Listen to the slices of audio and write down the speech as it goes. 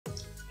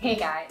Hey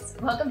guys,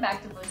 welcome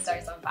back to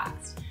BlueStar's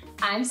Unboxed.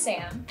 I'm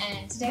Sam,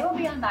 and today we'll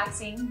be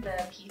unboxing the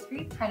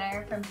P3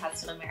 printer from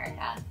Custom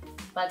America.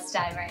 Let's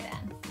dive right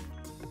in.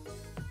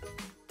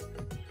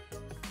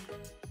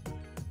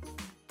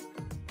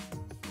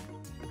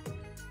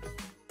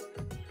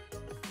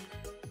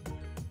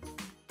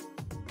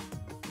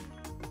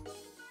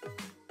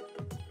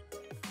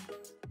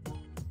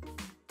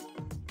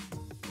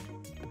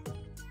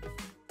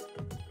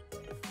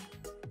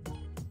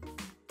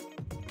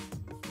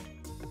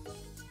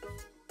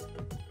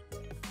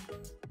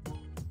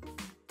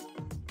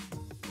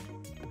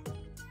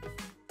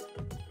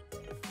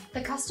 The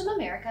Custom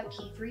America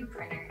P3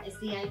 printer is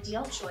the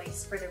ideal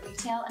choice for the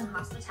retail and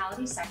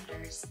hospitality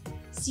sectors,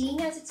 seeing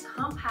as it's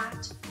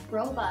compact,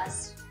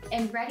 robust,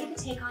 and ready to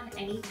take on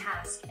any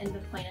task in the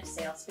point of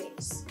sale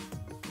space.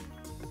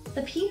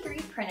 The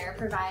P3 printer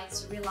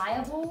provides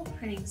reliable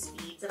printing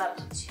speeds of up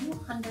to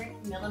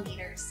 200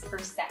 millimeters per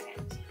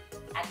second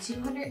at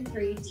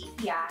 203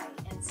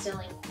 DPI,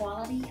 instilling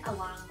quality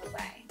along the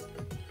way.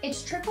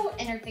 Its triple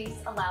interface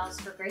allows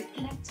for great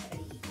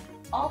connectivity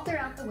all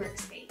throughout the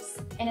workspace,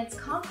 and its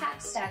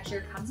compact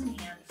stature comes in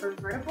hand for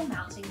vertical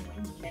mounting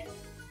when needed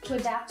to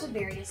adapt to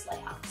various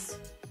layouts.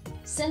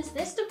 Since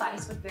this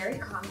device would very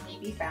commonly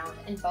be found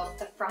in both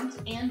the front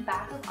and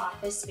back of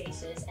office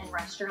spaces and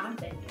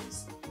restaurant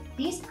venues,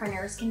 these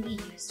printers can be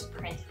used to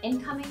print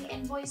incoming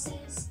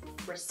invoices,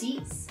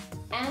 receipts,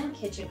 and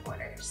kitchen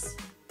orders.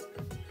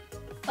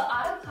 The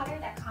auto cutter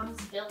that comes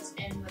built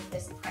in with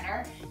this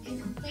printer can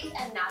complete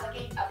and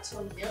navigate up to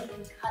 1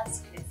 million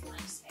cuts in its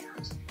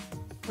lifespan,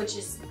 which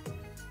is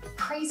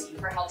crazy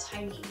for how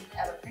tiny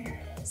of a printer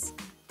it is.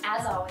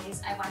 As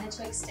always, I wanted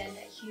to extend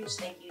a huge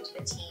thank you to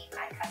the team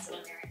at Custom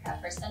America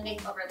for sending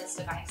over this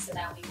device so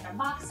that we can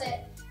unbox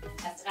it and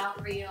test it out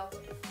for you.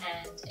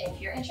 And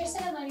if you're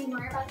interested in learning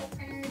more about the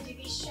printer, do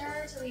be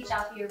sure to reach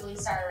out to your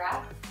BlueStar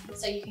rep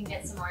so you can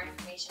get some more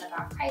information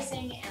about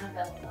pricing and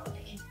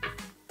availability.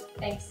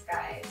 Thanks,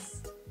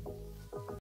 guys.